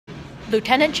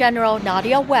Lieutenant General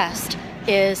Nadja West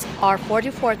is our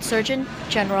 44th Surgeon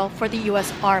General for the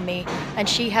U.S. Army, and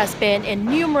she has been in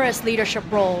numerous leadership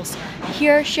roles.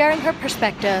 Here, sharing her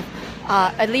perspective,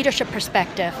 a leadership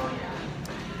perspective.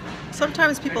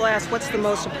 Sometimes people ask, what's the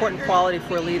most important quality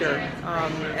for a leader?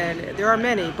 And there are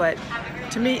many, but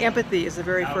to me, empathy is the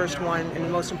very first one and the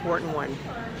most important one.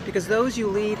 Because those you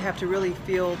lead have to really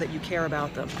feel that you care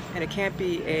about them. And it can't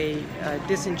be a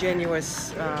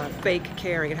disingenuous, fake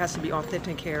caring. It has to be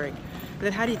authentic caring. But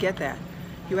then how do you get that?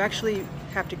 You actually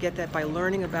have to get that by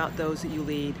learning about those that you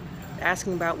lead,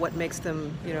 asking about what makes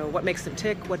them, what makes them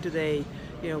tick, what do they,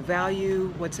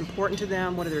 value, what's important to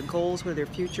them, what are their goals, what are their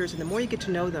futures. And the more you get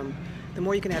to know them, the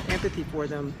more you can have empathy for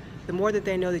them, the more that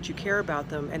they know that you care about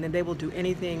them, and then they will do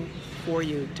anything for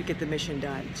you to get the mission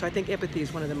done. So I think empathy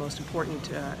is one of the most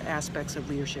important aspects of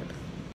leadership.